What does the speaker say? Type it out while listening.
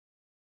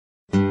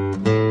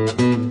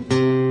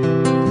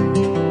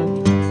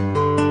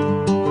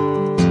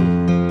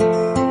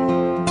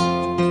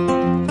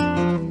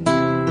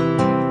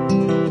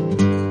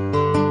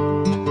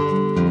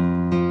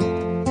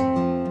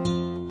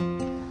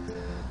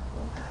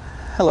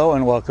Hello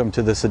and welcome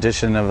to this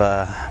edition of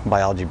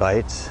Biology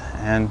Bites,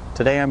 and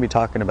today I'm going to be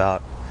talking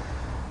about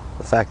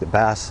the fact that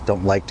bass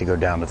don't like to go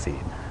down to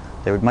feed.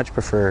 They would much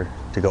prefer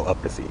to go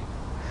up to feed.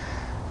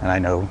 And I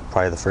know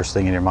probably the first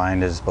thing in your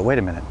mind is, but wait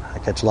a minute, I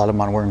catch a lot of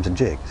them on worms and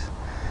jigs.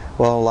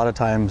 Well, a lot of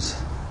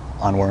times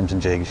on worms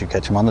and jigs you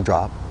catch them on the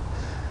drop,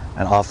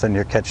 and often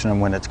you're catching them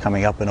when it's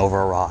coming up and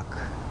over a rock,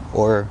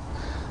 or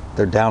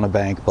they're down a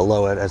bank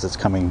below it as it's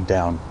coming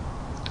down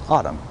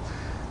bottom.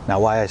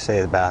 Now, why I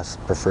say the bass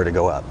prefer to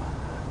go up?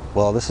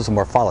 Well, this is a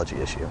morphology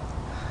issue.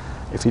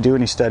 If you do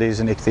any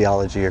studies in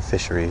ichthyology or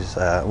fisheries,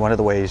 one of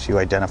the ways you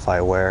identify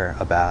where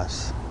a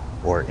bass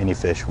or any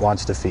fish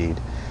wants to feed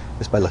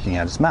is by looking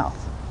at its mouth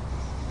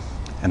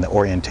and the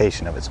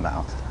orientation of its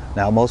mouth.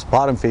 Now, most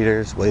bottom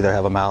feeders will either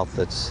have a mouth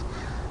that's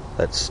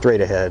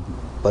straight ahead,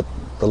 but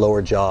the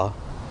lower jaw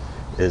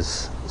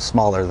is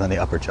smaller than the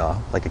upper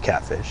jaw, like a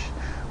catfish,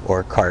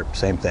 or carp,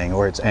 same thing,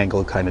 or it's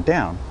angled kind of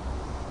down.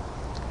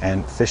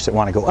 And fish that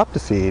want to go up to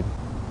feed,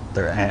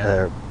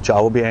 their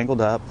jaw will be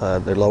angled up,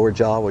 their lower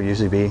jaw will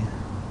usually be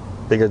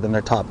bigger than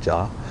their top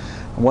jaw.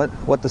 And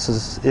what this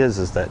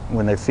is that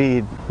when they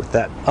feed with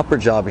that upper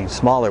jaw being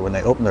smaller, when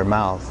they open their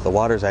mouth, the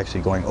water is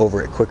actually going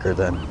over it quicker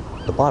than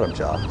the bottom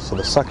jaw. So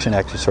the suction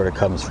actually sort of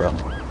comes from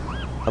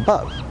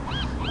above.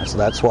 And so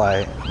that's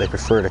why they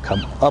prefer to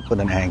come up at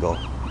an angle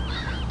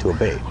to a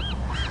bait.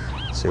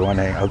 So you're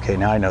wondering, okay,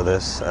 now I know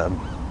this,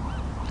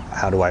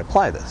 how do I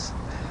apply this?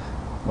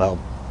 Well,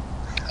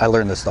 I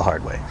learned this the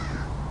hard way.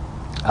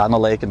 Out on the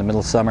lake in the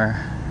middle of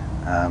summer,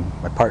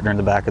 my partner in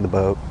the back of the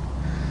boat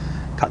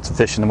caught some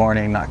fish in the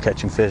morning, not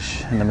catching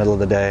fish in the middle of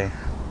the day.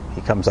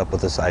 He comes up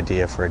with this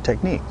idea for a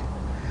technique.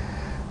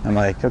 I'm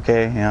like,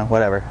 okay,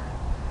 whatever.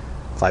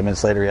 5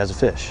 minutes later, he has a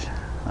fish.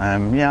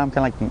 I'm kind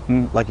of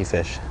like, lucky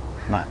fish.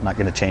 Not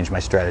going to change my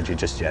strategy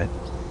just yet.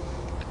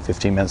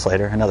 15 minutes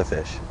later, another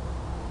fish.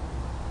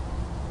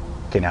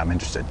 Okay, now I'm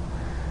interested.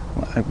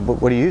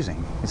 What are you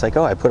using? He's like,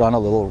 oh, I put on a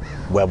little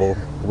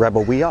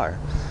Rebel We Are.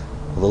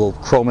 A little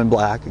chrome and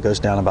black. It goes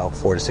down about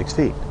 4 to 6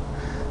 feet.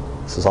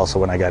 This is also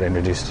when I got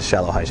introduced to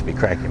shallow high-speed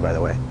cranking, by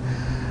the way.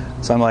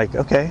 So I'm like,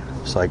 okay.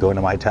 So I go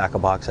into my tackle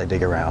box, I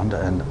dig around,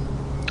 and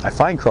I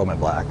find chrome and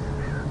black,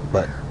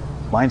 but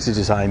mine's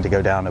designed to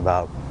go down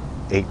about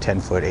 8, 10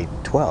 foot, 8,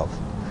 12,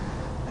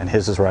 and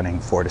his is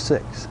running 4 to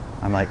 6.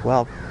 I'm like,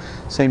 well,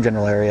 same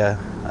general area,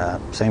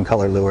 same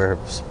color lure,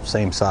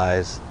 same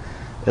size,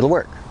 it'll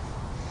work.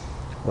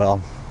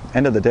 Well,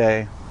 end of the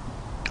day,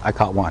 I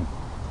caught one.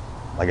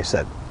 Like I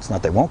said, it's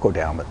not they won't go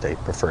down, but they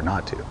prefer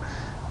not to.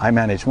 I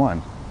managed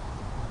one.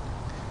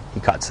 He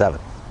caught 7.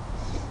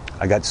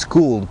 I got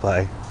schooled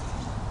by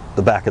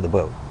the back of the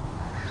boat.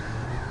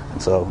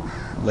 And so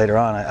later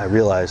on, I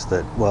realized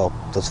that, well,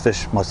 those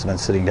fish must have been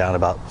sitting down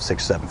about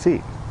 6, 7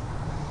 feet.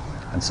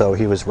 And so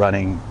he was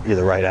running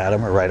either right at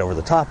him or right over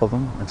the top of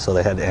him. And so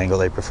they had the angle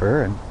they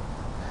prefer, and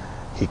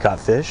he caught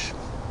fish.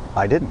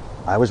 I didn't.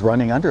 I was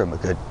running under him a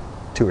good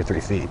 2 or 3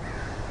 feet.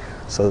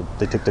 So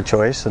they took the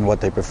choice and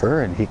what they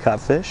prefer, and he caught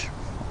fish.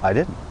 I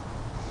didn't.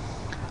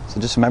 So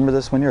just remember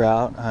this when you're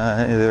out,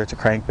 either it's a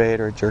crankbait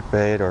or a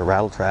jerkbait or a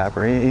rattle trap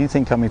or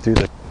anything coming through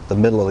the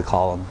middle of the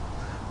column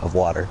of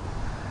water.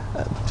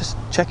 Just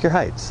check your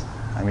heights.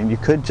 I mean, you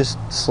could just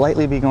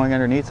slightly be going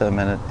underneath them,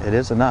 and it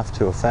is enough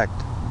to affect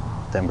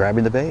them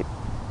grabbing the bait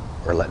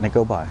or letting it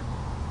go by.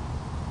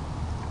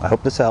 I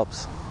hope this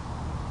helps.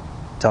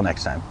 Till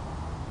next time.